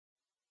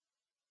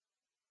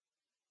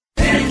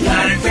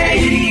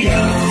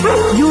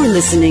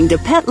listening to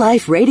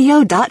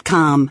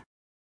PetLifeRadio.com.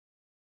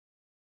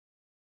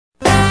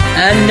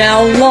 And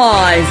now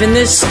live in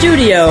this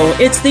studio,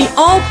 it's the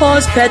All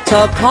Paws Pet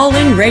Talk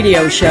call-in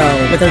radio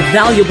show with the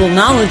valuable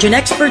knowledge and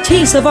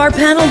expertise of our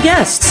panel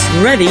guests,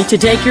 ready to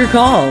take your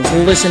calls.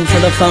 Listen for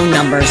the phone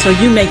number so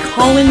you may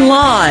call in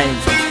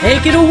live.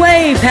 Take it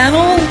away,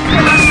 panel.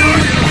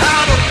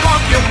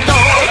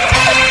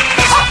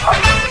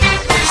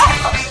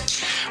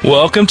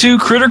 Welcome to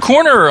Critter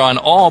Corner on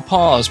All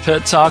Paws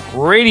Pet Talk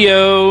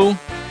Radio.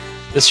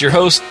 This is your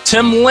host,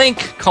 Tim Link,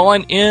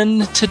 calling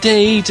in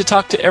today to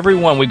talk to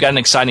everyone. We've got an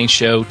exciting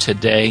show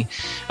today.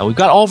 We've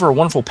got all of our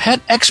wonderful pet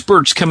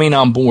experts coming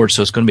on board,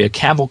 so it's going to be a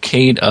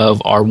cavalcade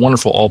of our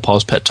wonderful All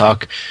Paws Pet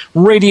Talk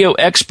radio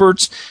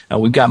experts.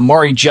 We've got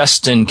Mari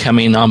Justin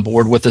coming on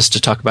board with us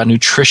to talk about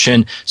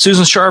nutrition,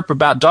 Susan Sharp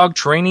about dog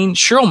training,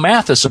 Cheryl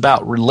Mathis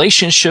about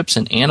relationships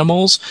and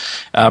animals,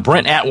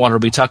 Brent Atwater will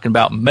be talking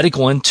about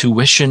medical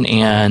intuition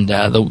and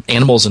the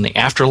animals in the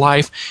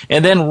afterlife,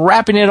 and then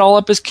wrapping it all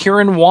up is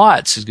Karen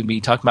Watts, who's going to be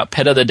talking about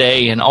Pet of the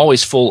Day and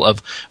always full of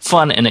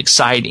fun and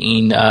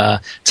exciting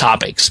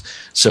topics.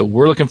 So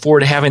we're looking forward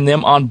to having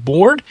them on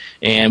board,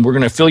 and we're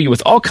going to fill you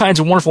with all kinds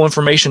of wonderful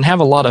information, have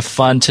a lot of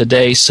fun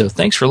today. So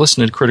thanks for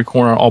listening to Critter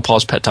Corner on All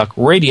Paws Pet Talk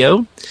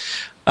Radio.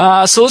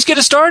 So let's get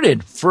it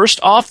started. First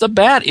off the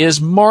bat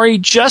is Mari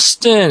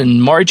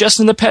Justin. Mari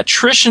Justin, the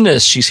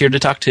petritionist. She's here to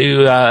talk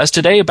to us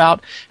today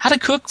about how to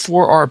cook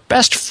for our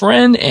best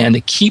friend and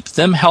to keep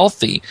them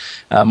healthy.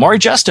 Mari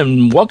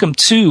Justin, welcome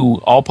to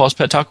All Paws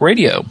Pet Talk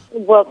Radio.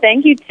 Well,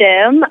 thank you,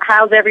 Tim.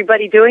 How's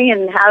everybody doing,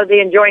 and how are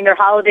they enjoying their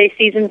holiday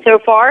season so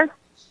far?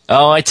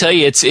 Oh, I tell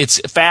you,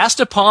 it's fast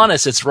upon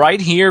us. It's right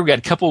here. We've got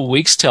a couple of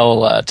weeks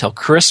till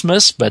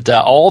Christmas, but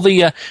all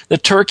the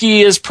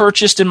turkey is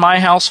purchased in my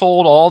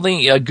household. All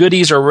the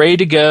goodies are ready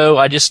to go.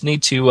 I just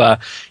need to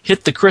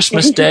hit the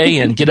Christmas day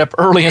and get up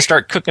early and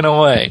start cooking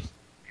away.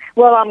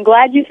 Well, I'm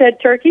glad you said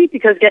turkey,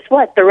 because guess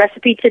what? The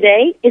recipe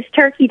today is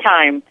turkey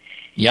time.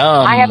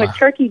 Yum. I have a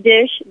turkey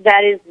dish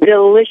that is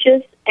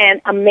delicious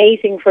and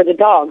amazing for the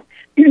dog.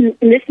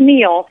 This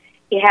meal,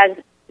 it has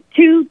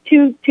two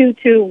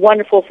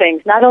wonderful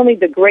things. Not only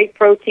the great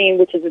protein,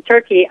 which is the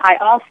turkey, I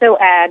also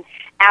add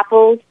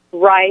apples,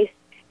 rice,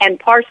 and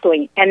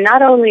parsley. And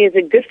not only is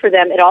it good for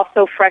them, it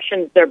also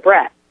freshens their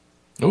breath.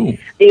 Ooh.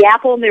 The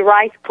apple and the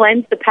rice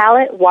cleanse the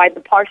palate, while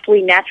the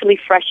parsley naturally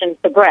freshens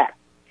the breath.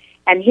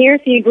 And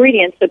here's the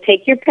ingredients. So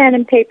take your pen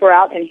and paper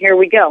out, and here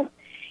we go.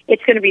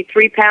 It's going to be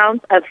 3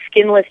 pounds of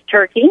skinless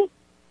turkey.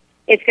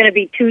 It's going to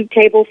be 2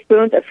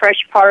 tablespoons of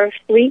fresh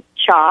parsley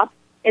chopped.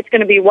 It's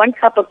going to be 1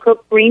 cup of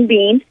cooked green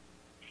beans.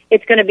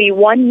 It's going to be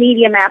 1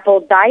 medium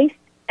apple diced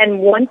and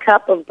 1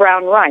 cup of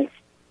brown rice.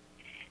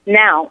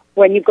 Now,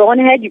 when you go on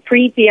ahead, you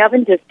preheat the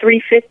oven to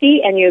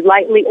 350, and you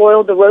lightly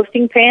oil the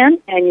roasting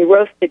pan, and you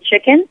roast the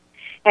chicken,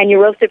 and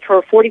you roast it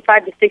for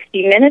 45 to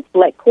 60 minutes,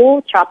 let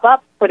cool, chop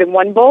up, put in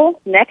 1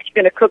 bowl. Next,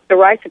 you're going to cook the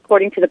rice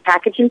according to the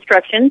package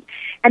instructions,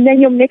 and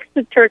then you'll mix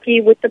the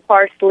turkey with the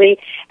parsley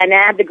and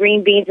add the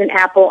green beans and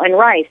apple and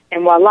rice,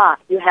 and voila,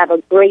 you have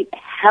a great,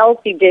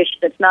 healthy dish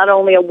that's not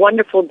only a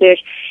wonderful dish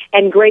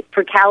and great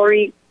for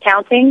calorie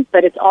counting,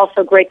 but it's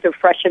also great to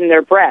freshen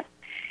their breath.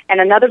 And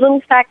another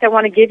little fact I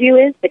want to give you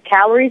is the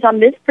calories on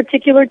this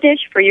particular dish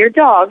for your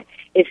dog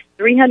is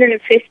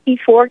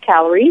 354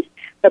 calories.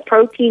 The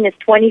protein is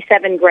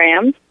 27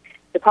 grams.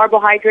 The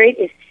carbohydrate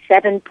is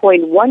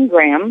 7.1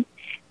 grams.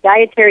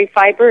 Dietary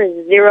fiber is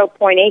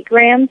 0.8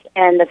 grams,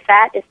 and the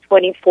fat is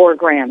 24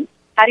 grams.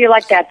 How do you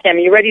like that, Tim? Are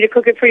you ready to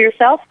cook it for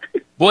yourself?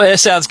 Boy, that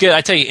sounds good.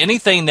 I tell you,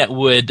 anything that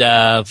would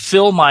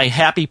fill my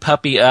happy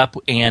puppy up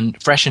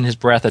and freshen his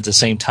breath at the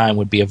same time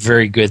would be a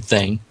very good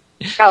thing.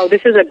 Oh,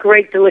 this is a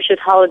great, delicious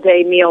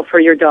holiday meal for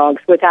your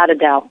dogs, without a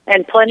doubt,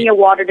 and plenty of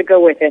water to go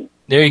with it.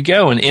 There you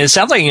go. And it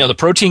sounds like, the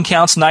protein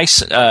count's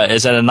nice,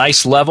 is at a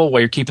nice level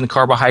while you're keeping the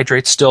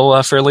carbohydrates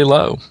still fairly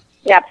low.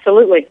 Yeah,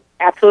 absolutely.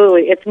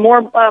 Absolutely. It's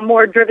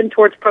more driven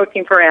towards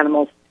protein for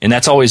animals. And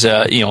that's always,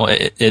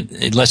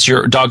 unless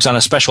your dog's on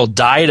a special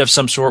diet of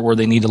some sort where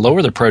they need to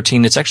lower their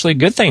protein, it's actually a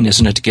good thing,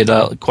 isn't it, to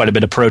get quite a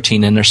bit of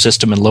protein in their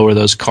system and lower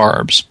those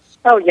carbs?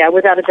 Oh, yeah,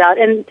 without a doubt.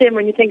 And, Tim,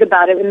 when you think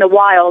about it, in the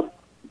wild,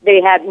 they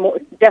had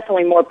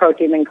definitely more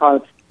protein than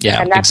carbs.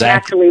 Yeah, and that's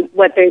exactly.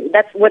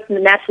 That's what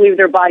naturally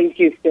their bodies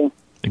used to.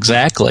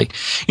 Exactly.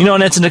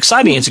 And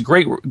it's a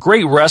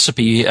great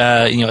recipe.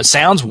 It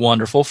sounds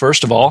wonderful,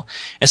 first of all.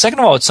 And second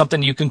of all, it's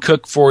something you can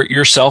cook for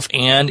yourself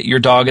and your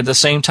dog at the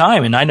same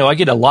time. And I know I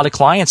get a lot of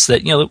clients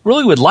that,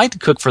 really would like to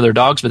cook for their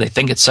dogs, but they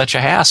think it's such a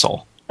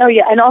hassle. Oh,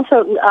 yeah. And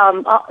also,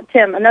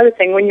 Tim, another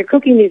thing, when you're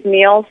cooking these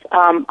meals,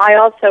 I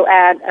also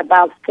add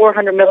about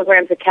 400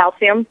 milligrams of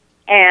calcium.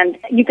 And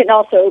you can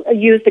also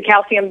use the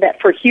calcium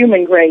that for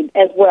human grade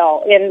as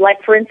well. And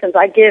like, for instance,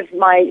 I give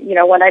my,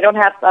 when I don't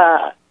have,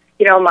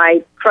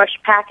 my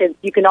crushed packets,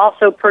 you can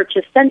also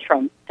purchase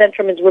Centrum.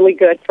 Centrum is really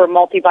good for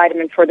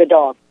multivitamin for the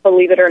dog,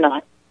 believe it or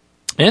not.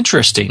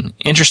 Interesting.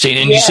 And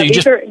when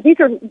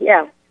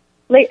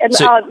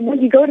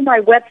you go to my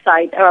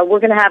website, we're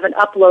going to have an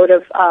upload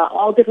of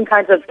all different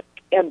kinds of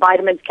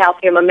vitamins,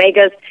 calcium,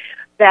 omegas.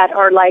 that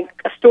are like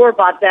a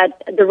store-bought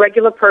that the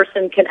regular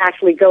person can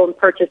actually go and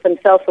purchase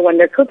themselves. So when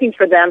they're cooking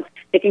for them,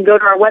 they can go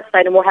to our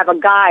website and we'll have a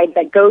guide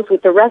that goes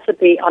with the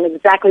recipe on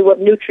exactly what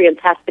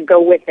nutrients has to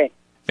go with it.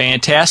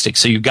 Fantastic.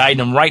 So you're guiding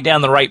them right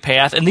down the right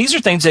path. And these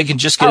are things they can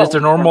just get at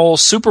their normal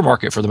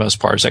supermarket for the most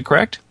part. Is that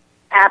correct?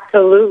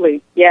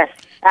 Absolutely. Yes,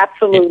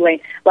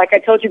 absolutely. Like I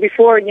told you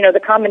before,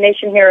 the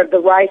combination here of the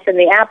rice and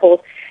the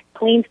apples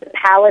cleans the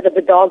palate of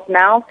the dog's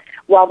mouth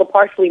while the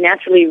parsley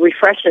naturally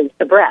refreshes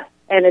the breath.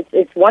 And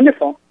it's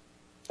wonderful.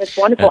 It's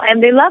wonderful.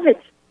 And they love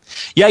it.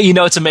 Yeah,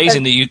 it's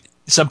amazing that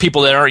some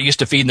people that aren't used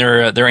to feeding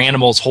their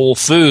animals whole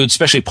food,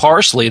 especially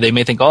parsley, they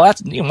may think,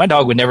 that's my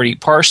dog would never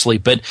eat parsley.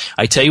 But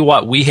I tell you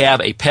what, we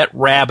have a pet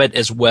rabbit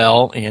as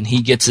well, and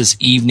he gets his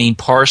evening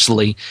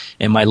parsley,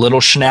 and my little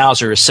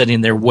schnauzer is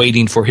sitting there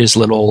waiting for his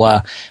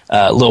little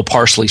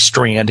parsley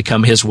strand to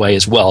come his way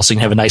as well, so he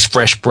can have a nice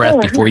fresh breath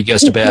before he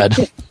goes to bed.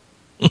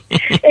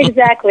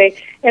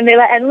 Exactly. And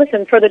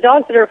listen, for the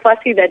dogs that are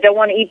fussy that don't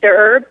want to eat their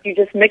herbs, you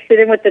just mix it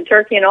in with the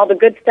turkey and all the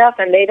good stuff,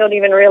 and they don't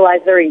even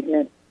realize they're eating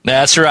it.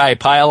 That's right.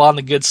 Pile on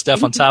the good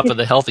stuff on top of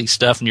the healthy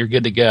stuff, and you're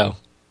good to go.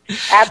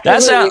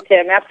 Absolutely,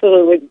 Tim.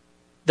 Absolutely.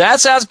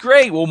 That sounds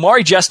great. Well,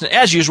 Maury Justin,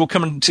 as usual,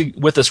 coming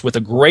with us with a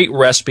great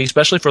recipe,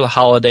 especially for the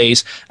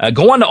holidays.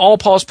 Go on to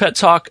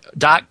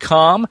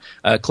allpawspettalk.com.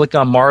 Click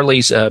on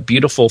Marley's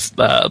beautiful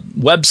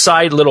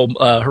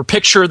website, her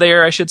picture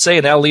there, I should say,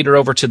 and that'll lead her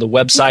over to the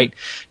website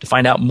to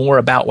find out more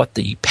about what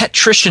the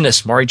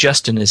petritionist Maury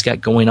Justin has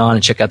got going on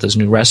and check out those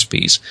new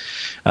recipes.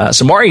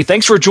 So, Maury,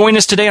 thanks for joining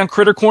us today on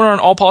Critter Corner on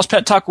All Paws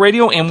Pet Talk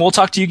Radio, and we'll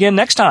talk to you again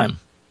next time.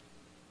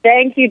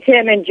 Thank you,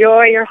 Tim.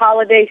 Enjoy your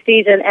holiday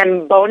season,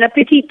 and bon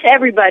appetit to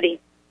everybody.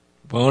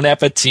 Bon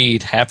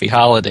appetit. Happy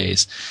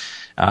holidays.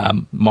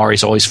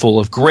 Maury's always full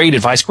of great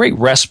advice, great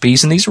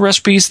recipes, and these are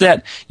recipes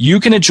that you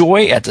can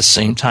enjoy at the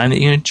same time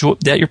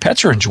that your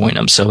pets are enjoying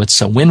them. So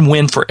it's a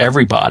win-win for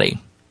everybody.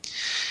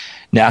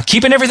 Now,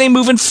 keeping everything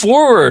moving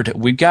forward,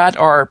 we've got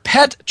our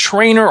pet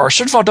trainer, our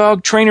certified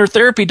dog trainer,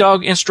 therapy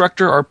dog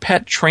instructor, our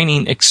pet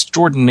training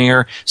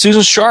extraordinaire,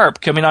 Susan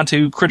Sharp, coming on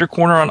to Critter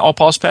Corner on All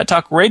Paws Pet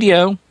Talk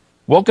Radio.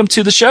 Welcome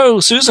to the show,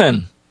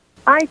 Susan.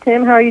 Hi,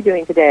 Tim. How are you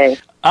doing today?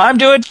 I'm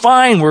doing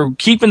fine. We're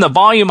keeping the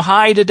volume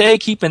high today,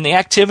 keeping the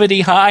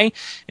activity high,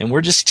 and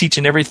we're just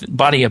teaching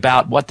everybody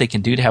about what they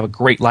can do to have a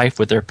great life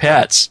with their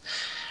pets.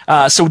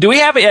 So do we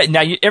have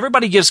now?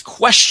 Everybody gives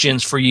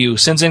questions for you,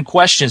 sends in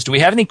questions. Do we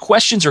have any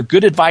questions or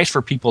good advice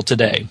for people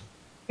today?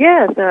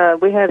 Yes,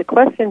 we had a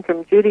question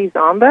from Judy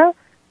Zomba,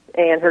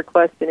 and her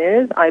question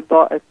is, I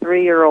bought a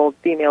 3-year-old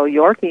female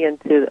Yorkie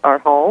into our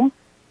home.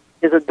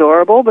 Is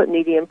adorable but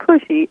needy and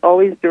pushy,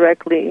 always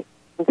directly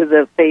into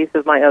the face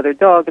of my other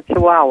dog, a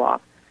Chihuahua.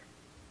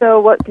 So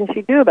what can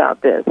she do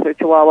about this? Her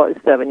Chihuahua is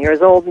 7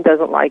 years old and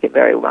doesn't like it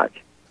very much.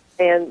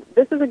 And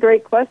this is a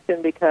great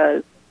question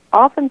because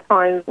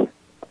oftentimes,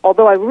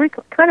 although I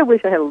kind of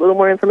wish I had a little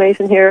more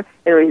information here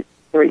in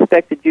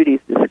respect to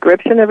Judy's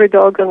description of her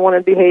dog's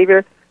unwanted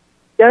behavior,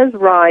 does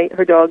write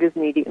her dog is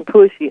needy and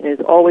pushy and is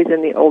always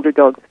in the older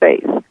dog's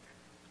face.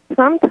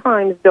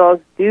 Sometimes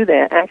dogs do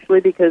that actually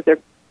because they're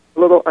a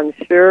little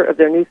unsure of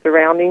their new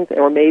surroundings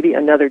or maybe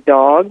another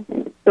dog.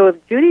 So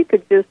if Judy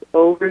could just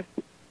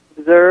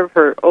observe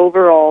her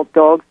overall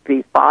dog's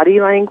body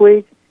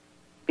language,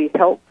 be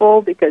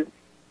helpful because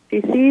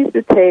she sees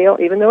the tail,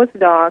 even though it's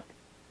docked,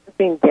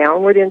 being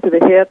downward into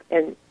the hip,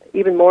 and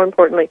even more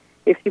importantly,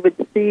 if she would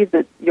see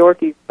the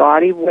Yorkie's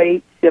body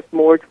weight shift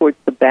more towards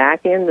the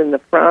back end than the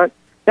front,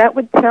 that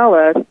would tell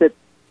us that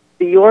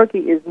the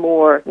Yorkie is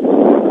more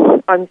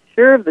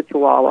unsure of the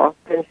Chihuahua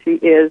than she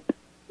is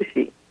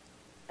pushy.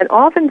 And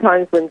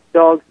oftentimes when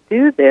dogs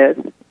do this,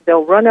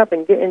 they'll run up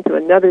and get into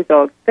another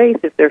dog's face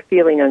if they're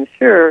feeling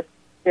unsure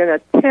in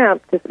an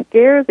attempt to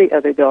scare the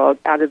other dog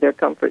out of their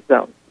comfort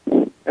zone.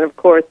 And of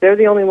course, they're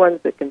the only ones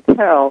that can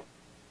tell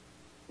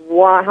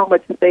how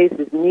much space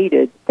is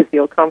needed to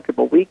feel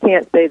comfortable. We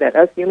can't say that.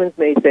 Us humans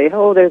may say,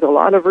 there's a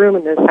lot of room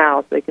in this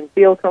house. They can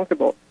feel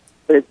comfortable.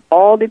 But it's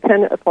all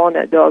dependent upon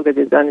that dog that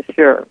is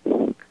unsure.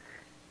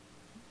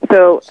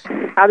 So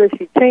how does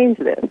she change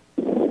this?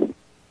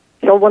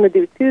 She'll want to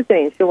do two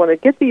things. She'll want to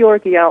get the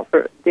Yorkie out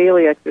for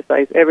daily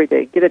exercise every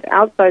day, get it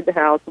outside the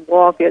house,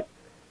 walk it,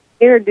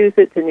 introduce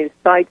it to new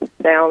sights,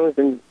 sounds,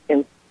 and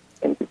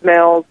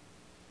smells.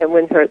 And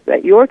when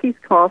that Yorkie's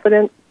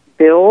confidence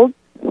builds,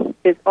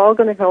 it's all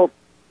going to help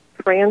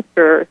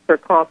transfer her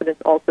confidence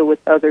also with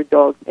other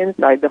dogs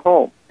inside the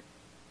home.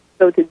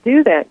 So to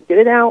do that, get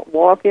it out,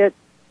 walk it,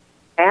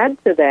 add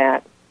to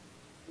that,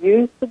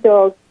 use the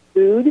dog's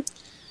food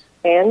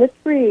and the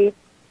treats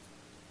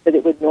that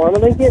it would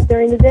normally get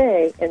during the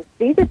day and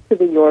feed it to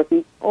the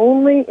Yorkie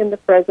only in the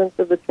presence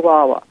of the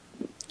Chihuahua.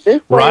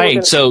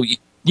 Right. So,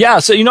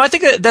 I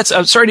think that's,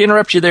 I'm sorry to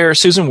interrupt you there,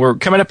 Susan. We're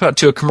coming up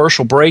to a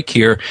commercial break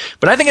here,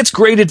 but I think it's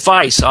great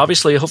advice.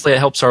 Obviously, hopefully it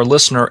helps our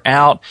listener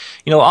out.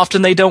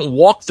 Often they don't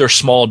walk their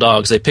small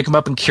dogs. They pick them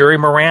up and carry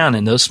them around,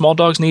 and those small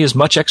dogs need as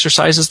much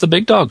exercise as the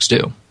big dogs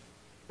do.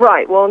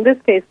 Right. Well, in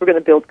this case, we're going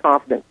to build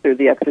confidence through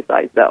the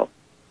exercise, though.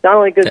 Not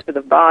only good for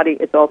the body,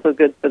 it's also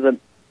good for the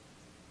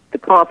the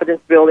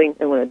confidence building.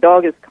 And when a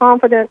dog is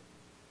confident,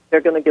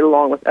 they're going to get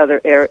along with other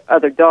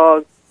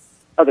dogs,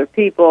 other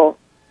people,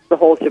 the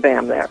whole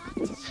shabam there.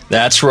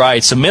 That's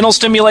right. So mental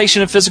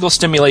stimulation and physical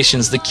stimulation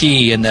is the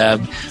key, and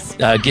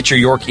get your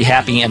Yorkie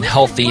happy and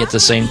healthy at the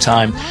same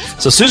time.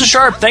 So Susan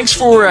Sharp, thanks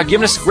for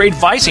giving us great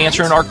advice,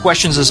 answering our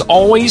questions as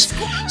always.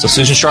 So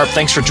Susan Sharp,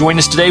 thanks for joining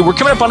us today. We're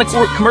coming up on a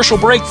commercial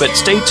break, but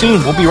stay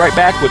tuned. We'll be right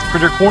back with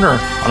Critter Corner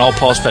on All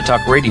Paws Pet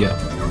Talk Radio.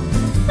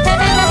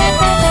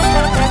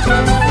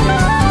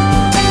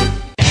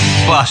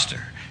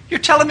 Buster, you're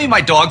telling me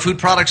my dog food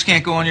products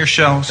can't go on your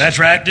shelves? That's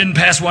right. Didn't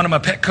pass one of my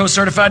Petco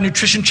certified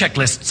nutrition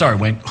checklists. Sorry,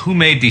 Wayne. Who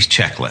made these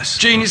checklists?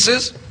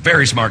 Geniuses.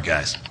 Very smart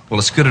guys.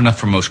 Well, it's good enough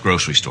for most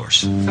grocery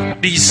stores.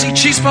 Do you see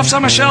cheese puffs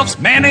on my shelves?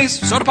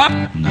 Mayonnaise? Soda pop?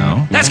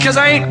 No. That's because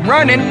I ain't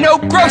running no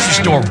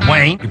grocery store,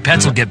 Wayne. Your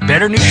pets will get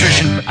better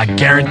nutrition, I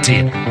guarantee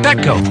it.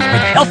 Petco,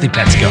 where healthy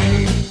pets go.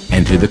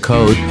 Enter the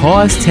code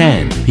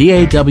PAWS10,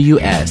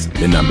 P-A-W-S,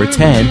 the number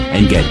 10,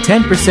 and get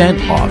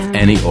 10% off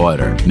any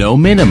order. No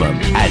minimum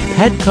at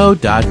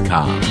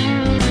petco.com.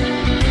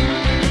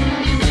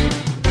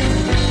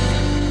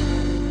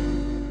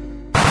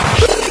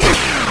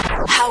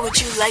 How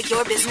would you like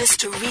your business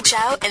to reach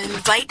out and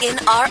invite in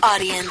our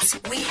audience?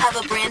 We have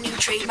a brand new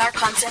trademark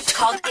concept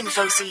called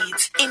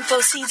InfoSeeds.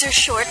 InfoSeeds are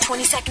short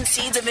 20-second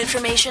seeds of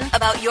information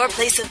about your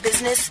place of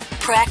business,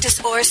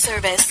 practice, or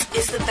service.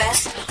 Is the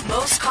best,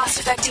 most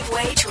cost-effective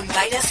way to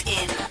invite us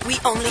in. We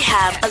only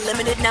have a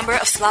limited number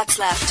of slots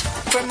left.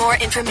 For more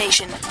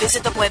information,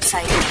 visit the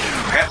website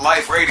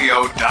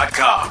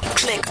PetLifeRadio.com.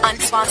 Click on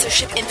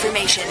sponsorship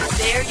information.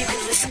 There you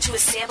can listen to a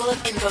sample of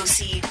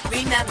InfoSeed.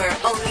 Remember,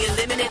 only a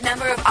limited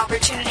number of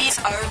opportunities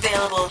are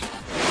available.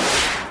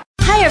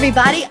 Hi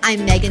everybody,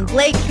 I'm Megan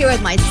Blake here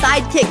with my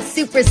sidekick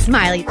Super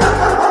Smiley,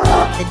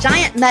 the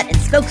giant mutt and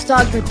spokes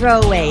dog for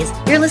throwaways.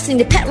 You're listening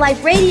to Pet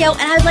Life Radio,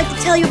 and I'd like to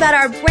tell you about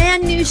our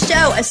brand new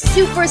show, A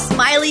Super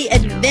Smiley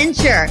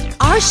Adventure.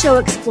 Our show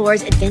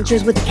explores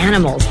adventures with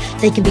animals.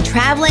 They can be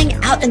traveling,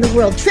 out in the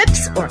world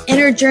trips, or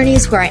inner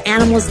journeys where our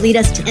animals lead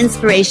us to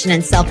inspiration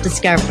and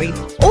self-discovery,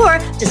 or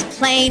just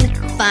plain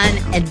fun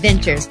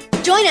adventures.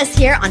 Join us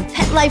here on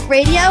Pet Life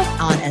Radio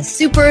on A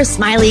Super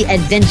Smiley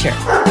Adventure.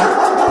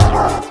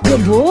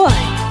 Good boy.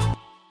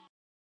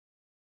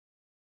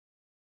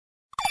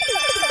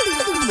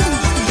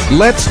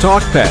 Let's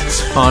Talk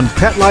Pets on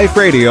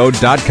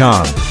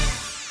PetLifeRadio.com.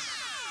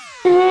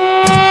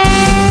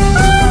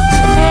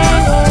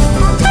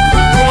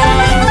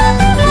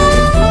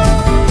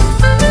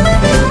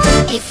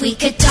 If we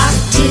could talk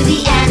to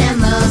the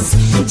animals,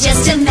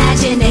 just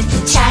imagine it,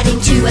 chatting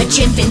to a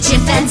chimp and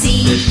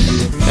chimpanzee.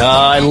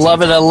 I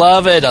love it. I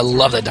love it. I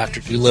love that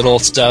Dr. Dolittle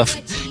stuff.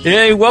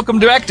 Hey, welcome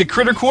back to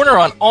Critter Corner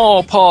on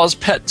All Paws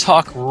Pet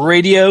Talk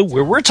Radio,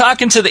 where we're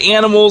talking to the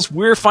animals.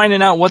 We're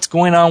finding out what's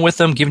going on with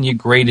them, giving you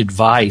great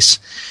advice.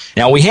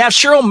 Now, we have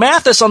Cheryl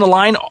Mathis on the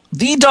line,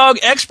 the dog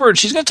expert.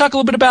 She's going to talk a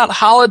little bit about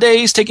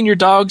holidays, taking your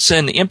dogs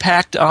and the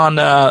impact on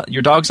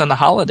your dogs on the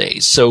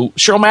holidays. So,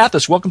 Cheryl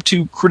Mathis, welcome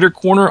to Critter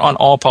Corner on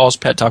All Paws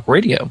Pet Talk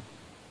Radio.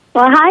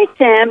 Well, hi,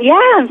 Tim.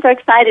 Yeah, I'm so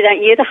excited,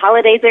 aren't you? The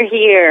holidays are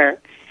here.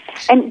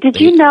 And did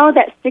you know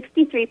that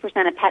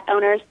 63% of pet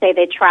owners say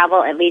they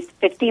travel at least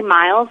 50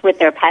 miles with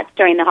their pets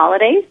during the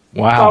holidays?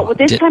 Wow. Well, with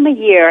this time of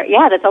year,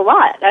 yeah, that's a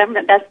lot.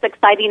 That's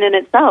exciting in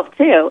itself,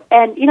 too.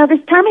 And, you know,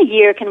 this time of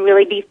year can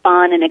really be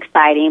fun and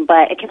exciting,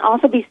 but it can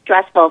also be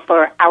stressful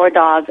for our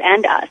dogs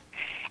and us.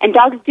 And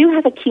dogs do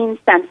have a keen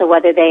sense of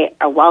whether they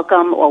are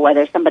welcome or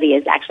whether somebody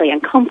is actually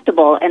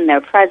uncomfortable in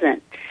their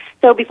presence.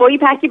 So before you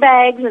pack your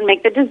bags and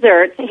make the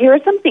desserts, here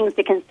are some things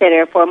to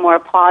consider for a more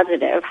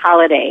positive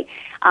holiday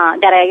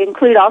that I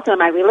include also in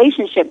my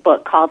relationship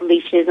book called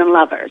Leashes and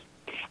Lovers.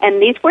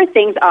 And these 4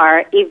 things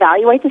are: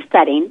 evaluate the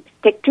setting,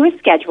 stick to a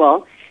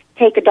schedule,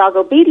 take a dog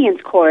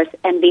obedience course,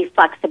 and be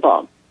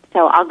flexible.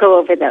 So I'll go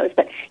over those.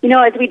 But, you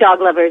know, as we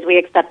dog lovers, we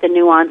accept the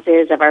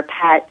nuances of our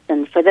pets.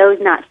 And for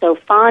those not so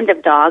fond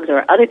of dogs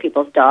or other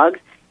people's dogs,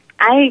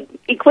 I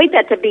equate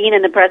that to being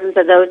in the presence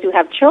of those who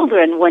have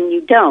children when you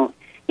don't.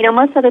 You know,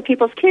 most other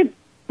people's kids,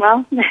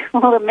 well,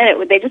 we'll admit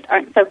it, they just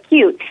aren't so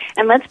cute.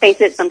 And let's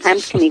face it,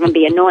 sometimes can even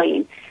be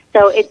annoying.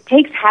 So it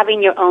takes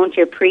having your own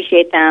to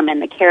appreciate them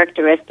and the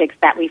characteristics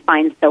that we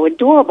find so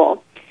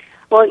adorable.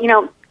 Well, you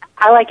know,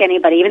 I like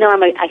anybody, even though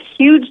I'm a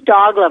huge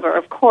dog lover,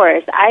 of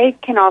course, I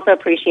can also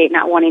appreciate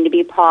not wanting to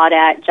be pawed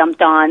at,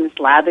 jumped on,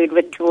 slathered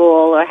with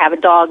drool, or have a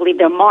dog leave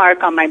their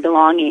mark on my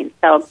belongings.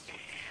 So,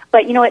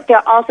 but you know what,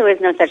 there also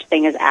is no such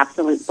thing as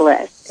absolute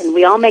bliss. And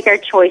we all make our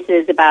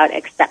choices about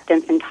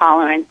acceptance and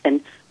tolerance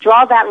and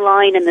draw that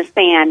line in the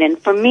sand. And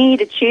for me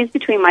to choose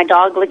between my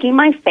dog licking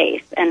my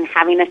face and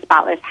having a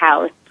spotless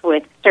house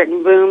with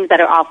certain rooms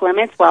that are off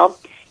limits, well,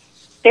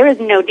 there is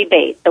no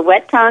debate. The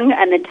wet tongue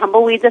and the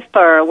tumbleweeds of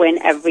fur win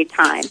every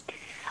time.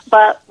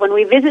 But when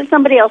we visit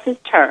somebody else's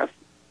turf,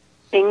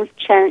 things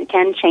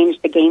can change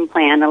the game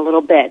plan a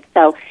little bit.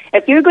 So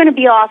if you're going to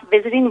be off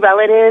visiting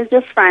relatives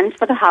or friends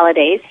for the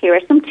holidays, here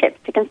are some tips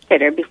to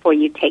consider before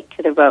you take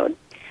to the road.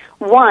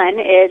 One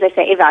is, I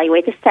say,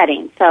 evaluate the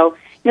setting. So,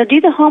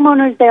 Do the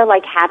homeowners there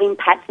like having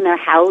pets in their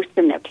house,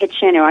 in their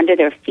kitchen, or under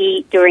their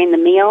feet during the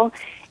meal?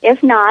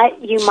 If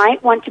not, you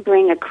might want to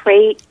bring a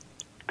crate,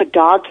 a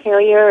dog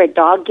carrier, a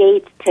dog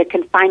gate to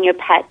confine your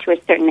pet to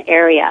a certain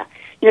area.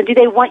 Do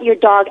they want your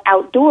dog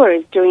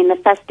outdoors during the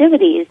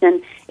festivities?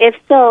 And if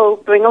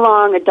so, bring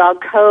along a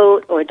dog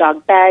coat or a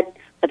dog bed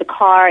for the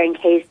car in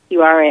case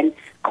you are in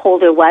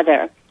colder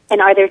weather.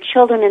 And are there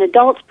children and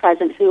adults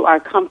present who are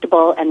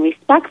comfortable and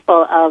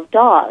respectful of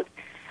dogs?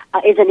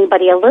 Is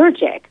anybody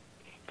allergic?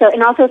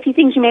 And also a few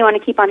things you may want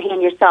to keep on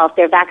hand yourself.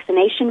 Their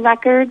vaccination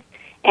records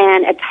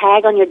and a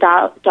tag on your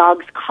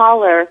dog's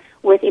collar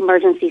with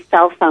emergency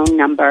cell phone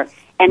number.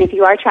 And if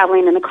you are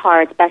traveling in the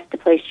car, it's best to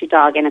place your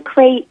dog in a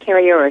crate,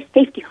 carrier, or a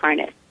safety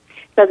harness.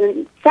 So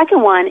the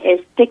second one is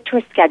stick to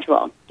a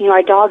schedule.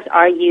 Our dogs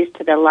are used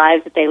to the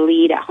lives that they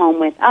lead at home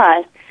with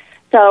us.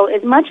 So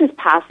as much as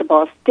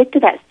possible, stick to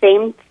that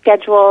same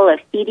schedule of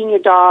feeding your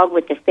dog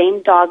with the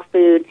same dog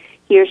food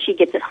he or she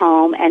gets at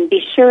home, and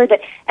be sure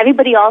that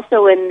everybody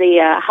also in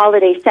the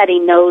holiday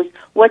setting knows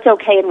what's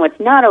okay and what's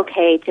not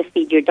okay to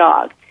feed your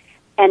dog.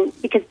 And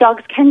because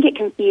dogs can get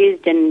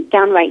confused and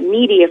downright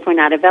needy if we're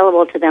not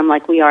available to them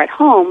like we are at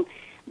home,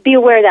 be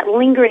aware that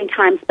lingering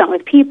time spent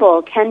with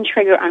people can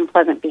trigger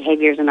unpleasant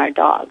behaviors in our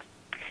dogs.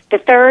 The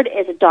third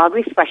is a dog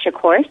refresher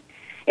course.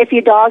 If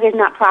your dog is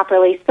not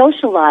properly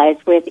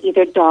socialized with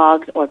either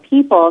dogs or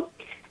people,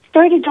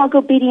 start a dog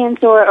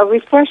obedience or a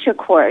refresher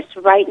course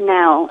right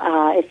now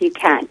if you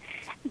can.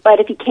 But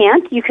if you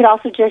can't, you could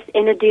also just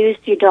introduce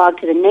your dog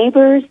to the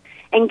neighbors,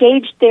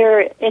 engage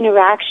their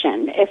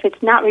interaction. If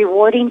it's not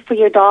rewarding for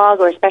your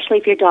dog, or especially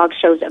if your dog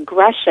shows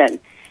aggression,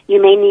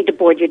 you may need to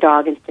board your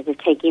dog instead of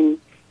taking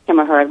him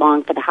or her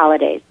along for the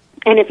holidays.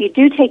 And if you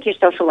do take your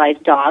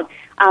socialized dog,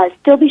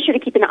 still be sure to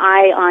keep an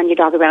eye on your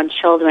dog around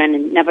children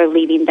and never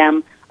leaving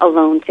them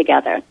alone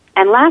together.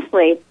 And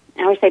lastly,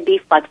 I always say be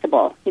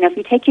flexible. If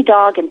you take your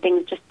dog and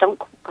things just don't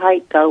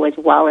quite go as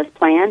well as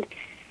planned,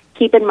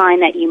 keep in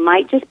mind that you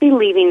might just be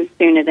leaving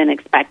sooner than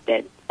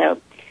expected.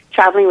 So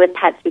traveling with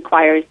pets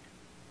requires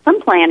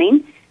some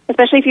planning,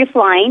 especially if you're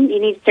flying. You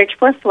need to search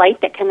for a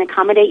flight that can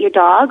accommodate your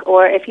dog,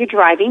 or if you're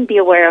driving, be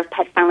aware of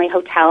pet-friendly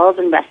hotels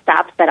and rest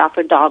stops that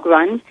offer dog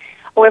runs.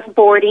 Or if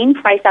boarding,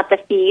 price out the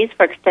fees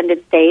for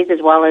extended stays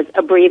as well as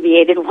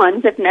abbreviated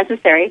ones if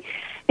necessary,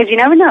 because you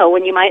never know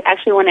when you might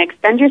actually want to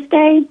extend your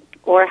stay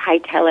or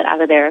hightail it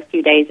out of there a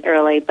few days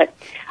early. But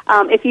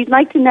if you'd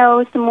like to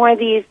know some more of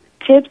these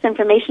tips,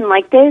 information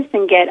like this,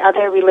 and get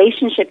other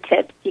relationship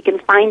tips, you can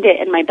find it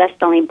in my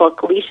best-selling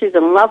book, Leashes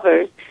and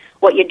Lovers,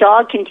 What Your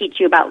Dog Can Teach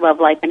You About Love,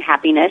 Life, and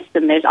Happiness.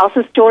 And there's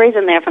also stories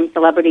in there from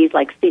celebrities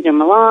like Cesar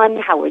Millan,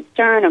 Howard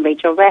Stern, and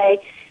Rachel Ray.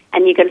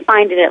 And you can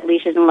find it at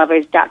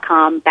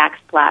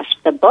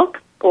leashesandlovers.com/the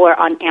book or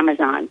on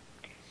Amazon.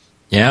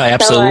 Yeah,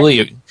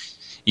 absolutely. So,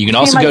 you can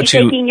also go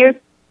to...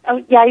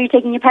 are you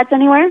taking your pets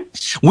anywhere?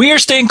 We are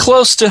staying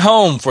close to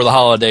home for the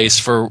holidays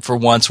for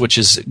once, which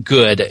is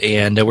good,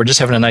 and we're just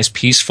having a nice,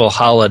 peaceful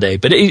holiday.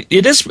 But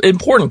it is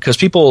important because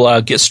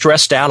people get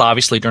stressed out,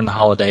 obviously, during the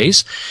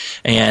holidays,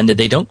 and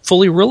they don't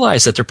fully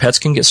realize that their pets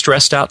can get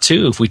stressed out,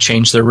 too, if we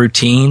change their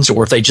routines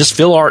or if they just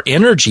feel our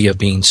energy of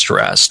being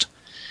stressed.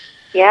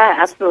 Yeah,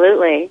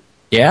 absolutely.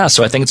 Yeah,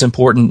 so I think it's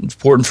important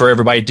for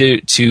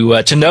everybody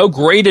to know.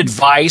 Great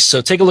advice.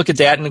 So take a look at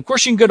that. And, of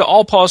course, you can go to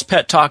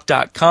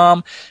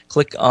allpawspettalk.com,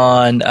 click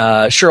on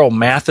Cheryl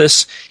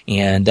Mathis,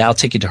 and that'll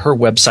take you to her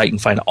website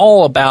and find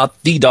all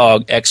about The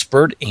Dog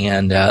Expert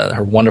and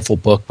her wonderful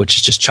book, which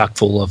is just chock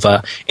full of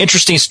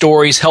interesting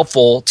stories,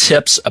 helpful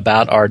tips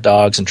about our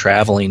dogs and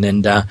traveling.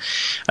 And I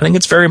think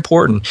it's very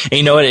important.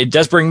 And, it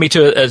does bring me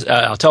to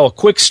I'll tell a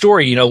quick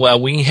story.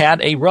 We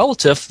had a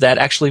relative that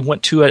actually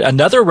went to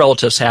another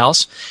relative's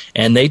house,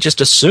 and they just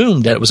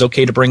assumed that it was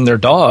okay to bring their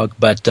dog.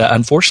 But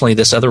unfortunately,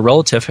 this other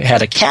relative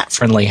had a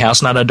cat-friendly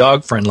house, not a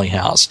dog-friendly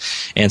house.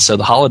 And so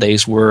the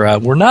holidays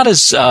were not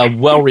as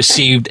well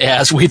received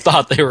as we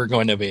thought they were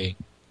going to be.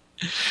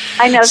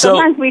 I know.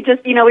 Sometimes we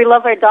just, we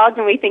love our dogs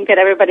and we think that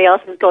everybody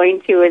else is going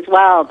to as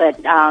well.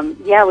 But,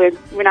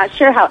 we're not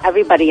sure how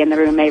everybody in the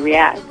room may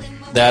react.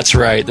 That's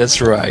right.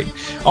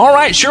 All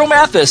right, Cheryl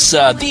Mathis,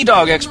 The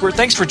Dog Expert,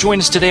 thanks for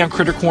joining us today on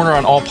Critter Corner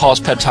on All Paws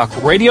Pet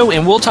Talk Radio,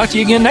 and we'll talk to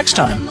you again next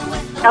time.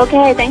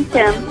 Okay, thanks,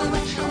 Tim.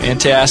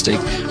 Fantastic.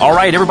 All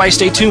right, everybody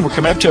stay tuned. We're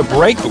coming up to a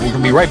break, but we're going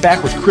to be right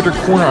back with Critter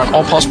Corner on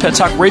All Paws Pet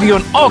Talk Radio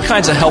and all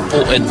kinds of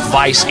helpful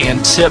advice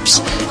and tips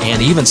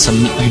and even some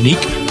unique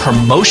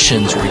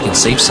promotions where you can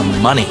save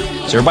some money.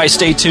 So everybody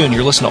stay tuned.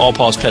 You're listening to All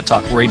Paws Pet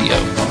Talk Radio.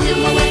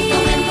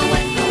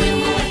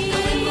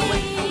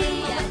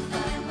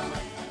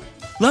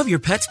 Love your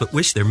pets but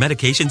wish their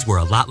medications were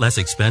a lot less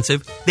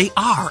expensive? They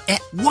are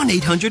at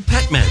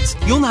 1-800-PET-MEDS.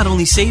 You'll not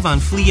only save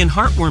on flea and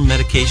heartworm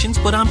medications,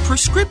 but on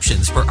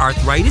prescriptions for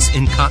arthritis,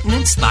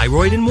 incontinence,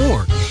 thyroid, and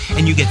more.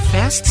 And you get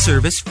fast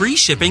service, free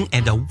shipping,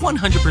 and a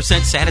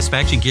 100%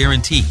 satisfaction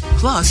guarantee.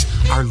 Plus,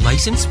 our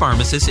licensed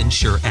pharmacists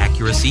ensure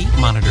accuracy,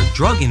 monitor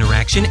drug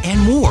interaction,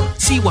 and more.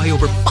 See why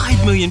over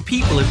 5 million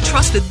people have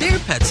trusted their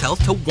pet's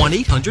health to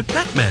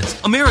 1-800-PET-MEDS,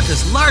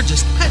 America's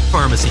largest pet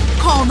pharmacy.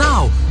 Call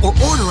now or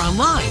order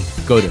online.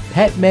 Go to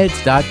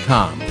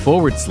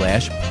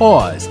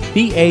petmeds.com/pause,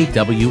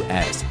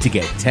 PAWS, to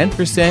get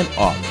 10%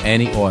 off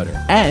any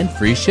order and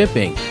free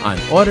shipping on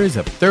orders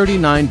of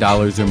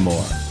 $39 or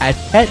more at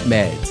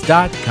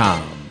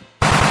petmeds.com.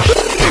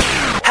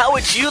 How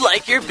would you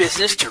like your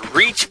business to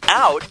reach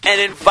out and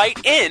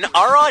invite in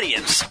our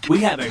audience?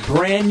 We have a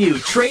brand new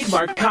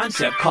trademark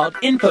concept called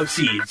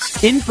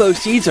InfoSeeds.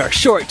 InfoSeeds are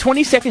short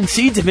 20-second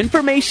seeds of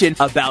information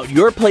about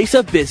your place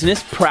of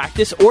business,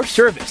 practice, or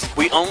service.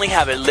 We only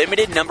have a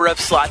limited number of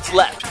slots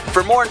left.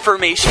 For more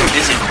information,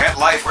 visit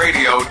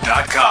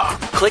PetLifeRadio.com.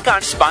 Click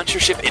on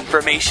sponsorship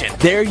information.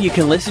 There you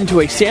can listen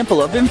to a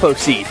sample of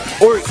InfoSeed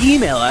or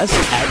email us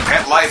at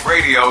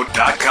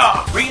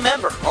PetLifeRadio.com.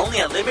 Remember, only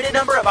a limited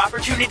number of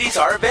opportunities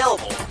are available.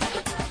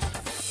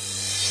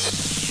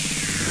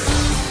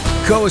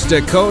 Coast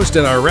to coast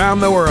and around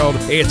the world,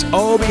 it's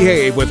All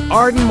Behave with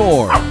Arden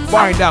Moore.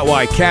 Find out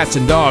why cats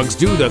and dogs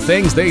do the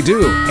things they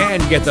do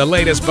and get the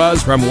latest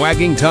buzz from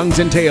wagging tongues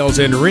and tails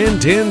in Rin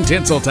Tin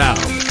Tinseltown.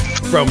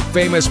 From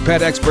famous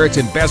pet experts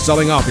and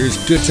best-selling authors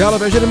to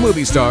television and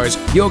movie stars,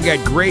 you'll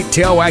get great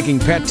tail-wagging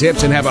pet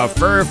tips and have a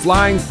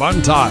fur-flying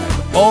fun time.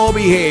 All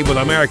Behave with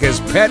America's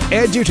pet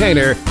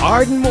edutainer,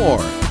 Arden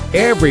Moore.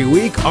 Every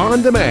week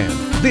on demand.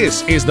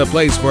 This is the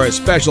place for a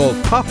special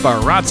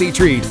paparazzi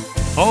treat.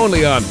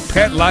 Only on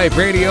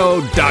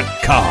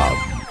PetLifeRadio.com.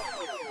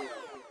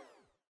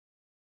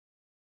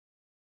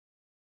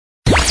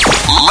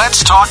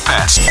 Let's talk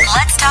pets.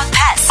 Let's talk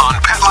pets On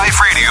Pet Life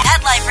Radio.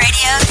 Pet Life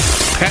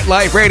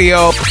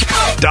Radio.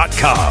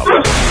 PetLifeRadio.com.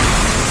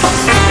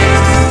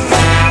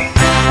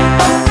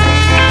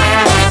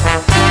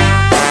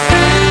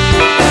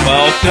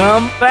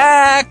 Welcome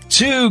back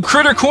to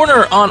Critter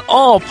Corner on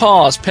All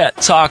Paws Pet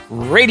Talk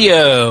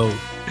Radio.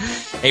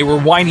 Hey,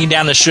 we're winding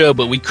down the show,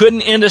 but we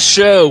couldn't end a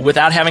show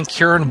without having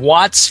Karen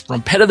Watts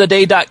from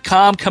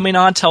PetOfTheDay.com coming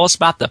on, tell us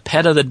about the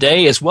Pet of the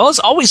Day, as well as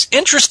always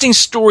interesting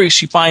stories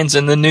she finds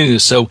in the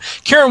news. So,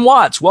 Karen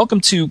Watts,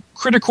 welcome to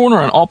Critter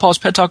Corner on All Paws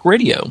Pet Talk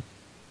Radio.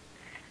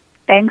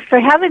 Thanks for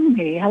having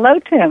me. Hello,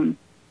 Tim.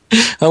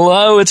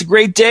 Hello, it's a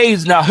great day.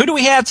 Now, who do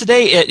we have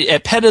today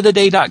at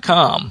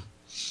PetOfTheDay.com?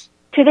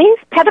 Today's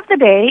Pet of the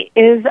Day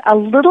is a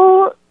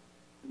little,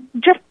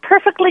 just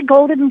perfectly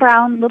golden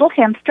brown little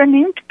hamster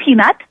named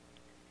Peanut.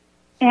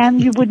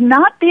 And you would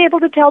not be able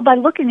to tell by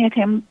looking at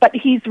him, but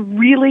he's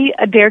really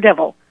a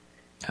daredevil.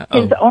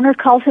 Uh-oh. His owner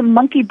calls him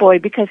Monkey Boy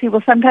because he will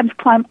sometimes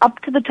climb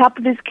up to the top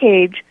of his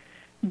cage,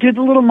 do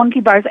the little monkey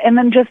bars, and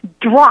then just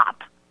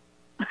drop,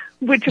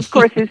 which of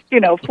course is,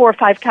 4 or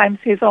 5 times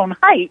his own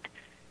height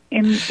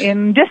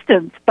in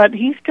distance. But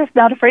he's just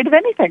not afraid of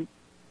anything.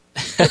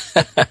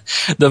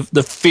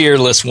 The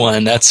fearless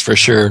one, that's for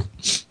sure.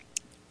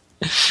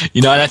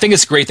 And I think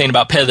it's a great thing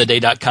about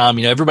PetOfTheDay.com.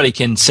 Everybody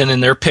can send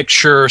in their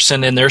picture,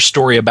 send in their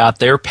story about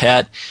their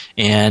pet,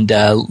 and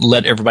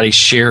let everybody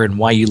share and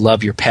why you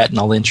love your pet and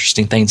all the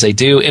interesting things they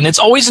do. And it's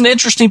always an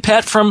interesting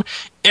pet from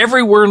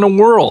everywhere in the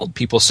world.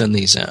 People send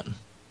these in.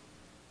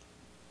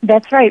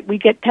 That's right. We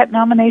get pet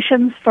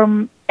nominations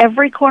from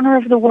every corner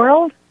of the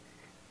world,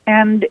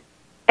 and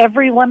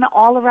everyone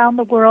all around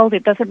the world.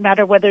 It doesn't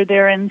matter whether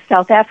they're in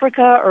South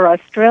Africa or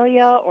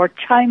Australia or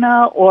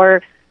China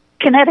or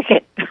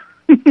Connecticut.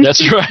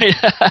 That's right.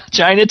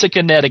 China to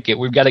Connecticut.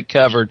 We've got it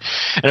covered.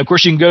 And, of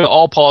course, you can go to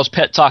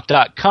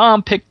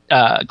allpawspettalk.com,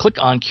 click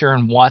on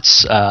Karen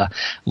Watts'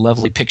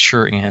 lovely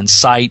picture and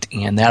site,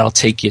 and that'll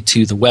take you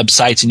to the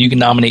websites, and you can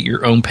nominate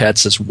your own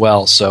pets as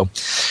well. So,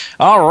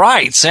 all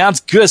right.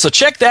 Sounds good. So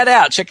check that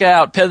out. Check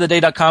out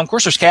petoftheday.com. Of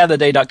course, there's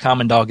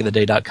catoftheday.com and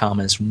dogoftheday.com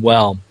as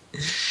well.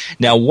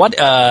 Now,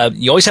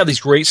 you always have these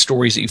great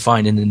stories that you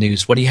find in the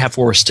news. What do you have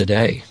for us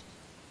today?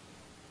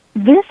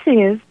 This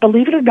is,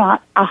 believe it or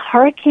not, a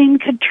Hurricane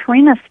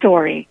Katrina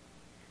story.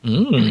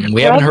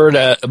 We haven't heard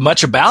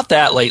much about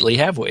that lately,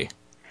 have we?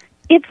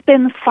 It's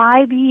been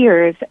 5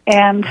 years,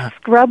 and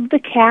Scrub the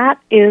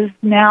cat is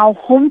now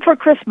home for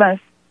Christmas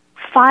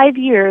 5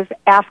 years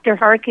after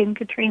Hurricane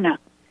Katrina.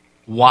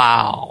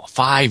 Wow,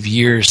 5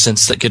 years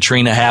since the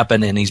Katrina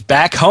happened, and he's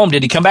back home.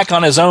 Did he come back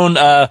on his own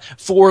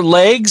 4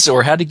 legs,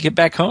 or how did he get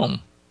back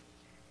home?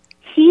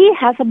 He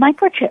has a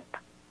microchip.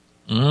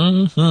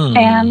 Mm-hmm.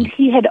 And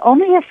he had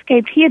only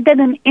escaped. He had been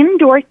an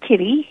indoor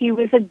kitty. He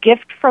was a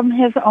gift from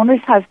his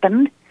owner's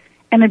husband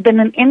and had been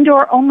an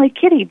indoor-only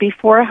kitty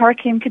before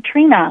Hurricane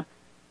Katrina.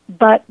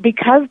 But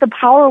because the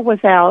power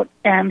was out,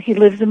 and he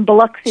lives in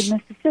Biloxi,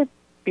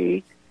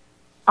 Mississippi,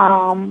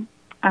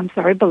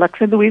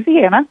 Biloxi,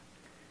 Louisiana,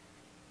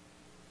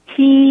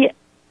 he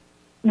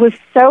was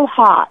so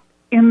hot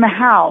in the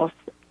house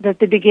that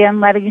they began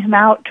letting him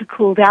out to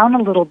cool down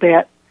a little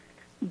bit.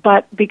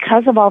 But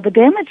because of all the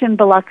damage in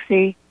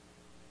Biloxi,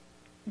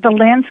 the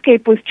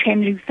landscape was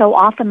changing so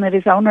often that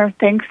his owner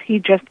thinks he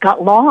just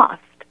got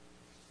lost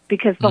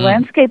because the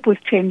landscape was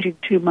changing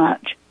too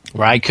much.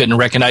 Right, couldn't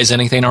recognize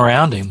anything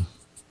around him.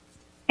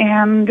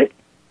 And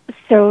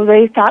so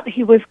they thought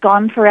he was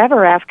gone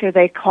forever after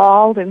they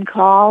called and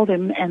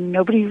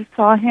nobody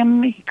saw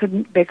him.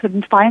 They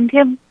couldn't find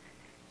him.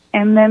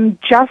 And then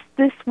just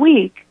this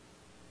week,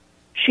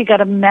 she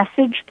got a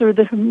message through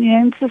the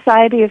Humane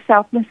Society of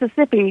South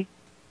Mississippi,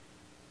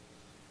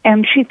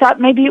 and she thought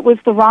maybe it was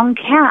the wrong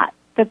cat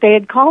that they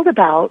had called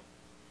about.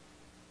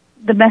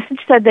 The message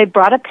said they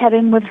brought a pet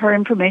in with her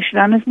information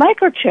on his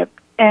microchip,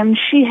 and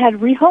she had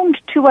rehomed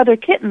 2 other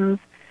kittens.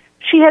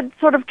 She had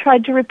sort of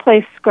tried to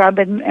replace Scrub,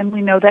 and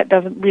we know that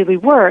doesn't really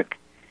work.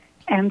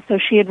 And so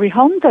she had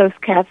rehomed those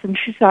cats, and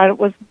she thought it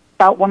was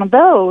about one of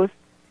those.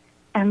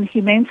 And the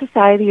Humane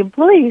Society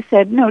employee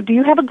said, "No, do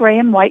you have a gray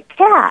and white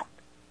cat?"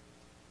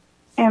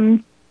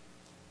 And,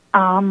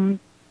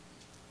 sorry.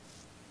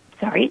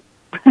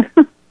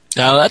 No,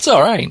 that's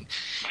all right.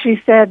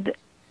 She said,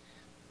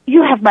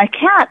 "You have my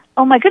cat.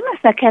 Oh, my goodness,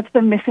 that cat's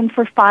been missing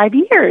for 5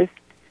 years."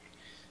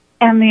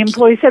 And the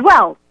employee said,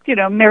 "Well,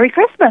 Merry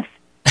Christmas."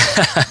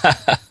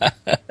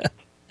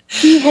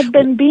 He had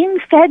been being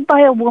fed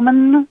by a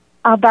woman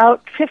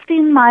about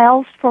 15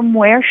 miles from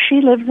where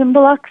she lives in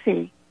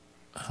Biloxi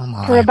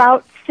for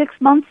about 6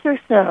 months or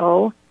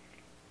so,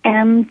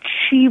 and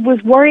she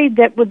was worried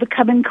that with the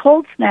coming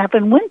cold snap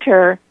in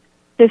winter,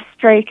 this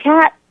stray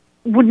cat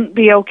wouldn't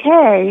be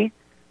okay,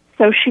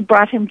 so she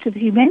brought him to the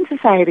Humane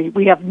Society.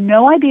 We have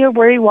no idea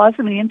where he was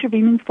in the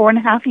intervening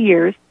 4.5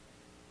 years,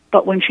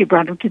 but when she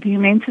brought him to the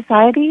Humane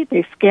Society,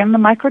 they scanned the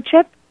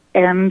microchip,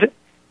 and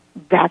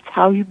that's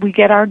how we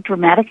get our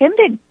dramatic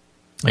ending.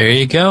 There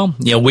you go.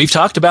 We've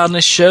talked about in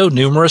this show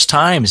numerous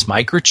times,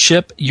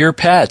 microchip your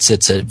pets.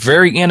 It's a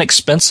very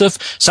inexpensive.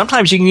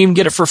 Sometimes you can even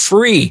get it for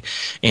free.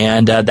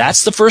 And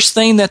that's the first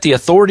thing that the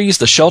authorities,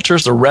 the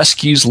shelters, the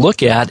rescues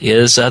look at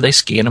is they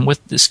scan on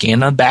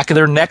the back of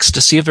their necks to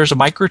see if there's a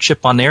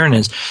microchip on there. And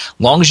as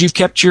long as you've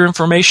kept your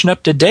information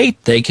up to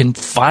date, they can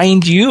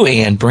find you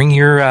and bring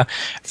your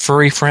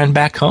furry friend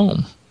back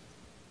home.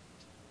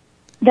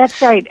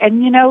 That's right.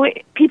 And,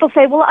 people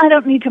say, well, I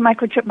don't need to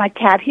microchip my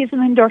cat. He's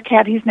an indoor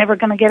cat. He's never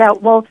going to get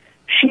out. Well,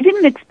 she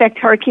didn't expect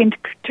Hurricane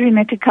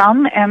Katrina to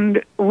come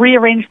and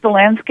rearrange the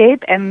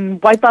landscape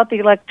and wipe out the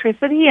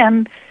electricity,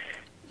 and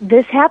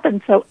this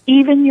happened. So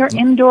even your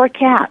indoor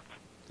cats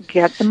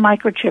get the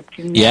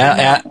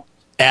microchipped.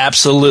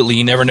 Absolutely.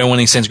 You never know when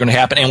these things are going to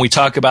happen. And we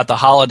talk about the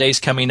holidays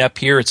coming up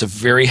here. It's a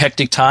very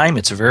hectic time.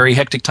 It's a very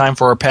hectic time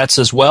for our pets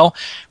as well.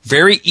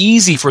 Very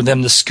easy for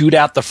them to scoot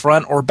out the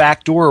front or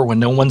back door when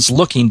no one's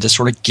looking to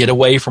sort of get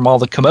away from all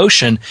the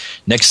commotion.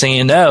 Next thing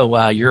you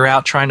know, you're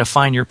out trying to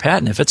find your pet.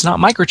 And if it's not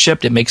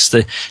microchipped, it makes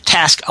the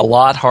task a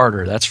lot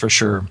harder. That's for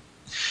sure.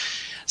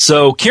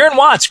 So, Karen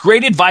Watts,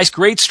 great advice,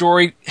 great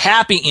story,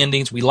 happy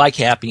endings. We like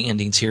happy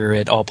endings here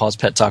at All Paws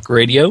Pet Talk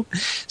Radio.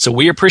 So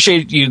we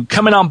appreciate you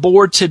coming on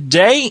board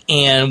today,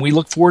 and we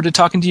look forward to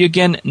talking to you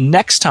again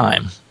next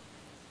time.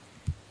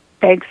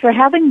 Thanks for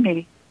having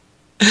me.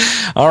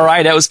 All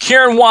right, that was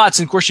Karen Watts.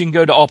 And, of course, you can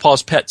go to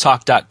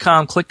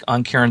allpawspettalk.com, click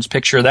on Karen's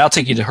picture. That'll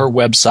take you to her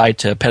website,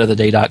 to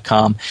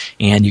petoftheday.com,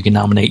 and you can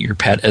nominate your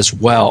pet as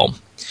well.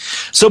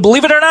 So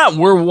believe it or not,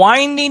 we're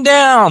winding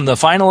down the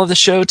final of the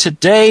show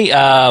today.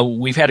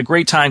 We've had a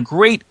great time,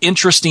 great,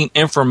 interesting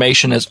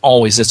information as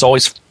always. It's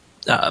always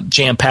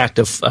jam-packed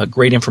of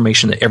great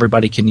information that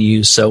everybody can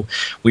use. So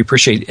we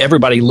appreciate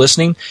everybody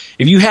listening.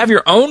 If you have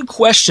your own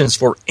questions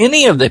for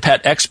any of the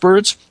pet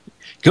experts,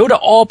 go to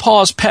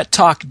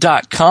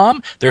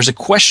allpawspettalk.com. There's a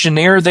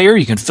questionnaire there.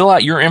 You can fill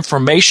out your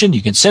information.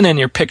 You can send in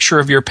your picture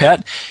of your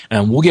pet,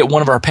 and we'll get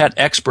one of our pet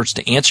experts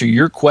to answer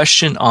your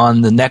question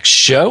on the next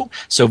show.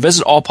 So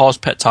visit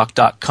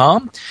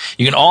allpawspettalk.com.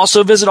 You can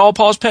also visit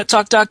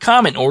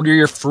allpawspettalk.com and order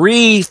your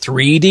free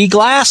 3D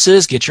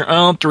glasses. Get your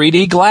own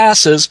 3D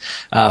glasses.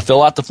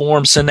 Fill out the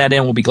form, send that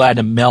in. We'll be glad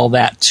to mail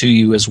that to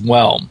you as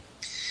well.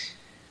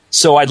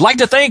 So I'd like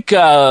to thank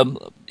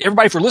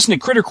everybody for listening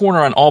to Critter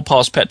Corner on All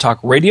Paws Pet Talk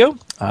Radio.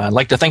 I'd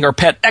like to thank our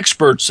pet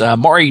experts,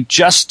 Mari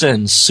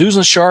Justin,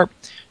 Susan Sharp,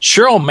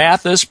 Cheryl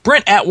Mathis,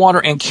 Brent Atwater,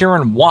 and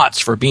Karen Watts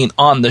for being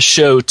on the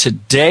show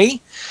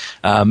today.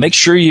 Make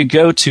sure you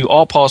go to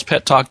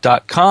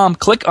allpawspettalk.com.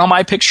 Click on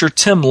my picture,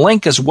 Tim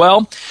Link, as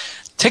well.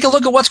 Take a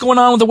look at what's going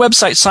on with the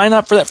website. Sign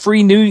up for that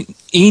free new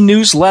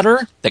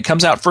e-newsletter that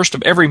comes out first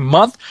of every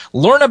month.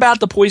 Learn about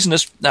the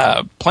poisonous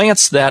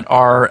plants that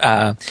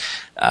are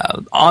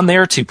on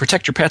there to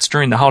protect your pets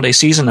during the holiday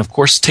season. Of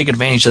course, take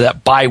advantage of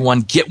that buy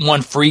one, get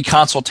one free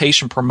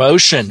consultation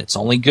promotion. It's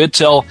only good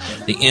till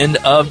the end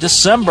of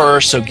December,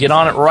 so get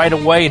on it right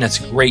away, and it's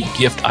a great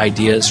gift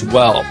idea as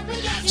well.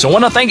 So I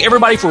want to thank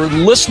everybody for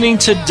listening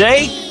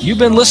today. You've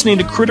been listening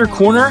to Critter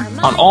Corner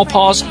on All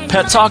Paws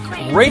Pet Talk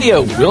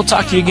Radio. We'll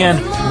talk to you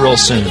again real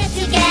soon.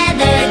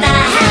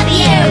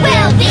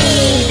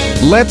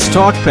 Let's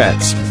Talk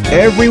Pets,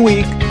 every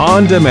week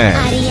on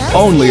demand,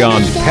 only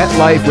on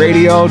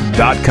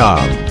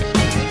PetLifeRadio.com.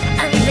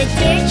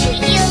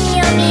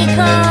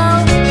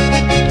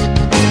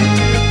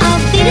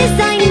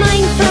 I'll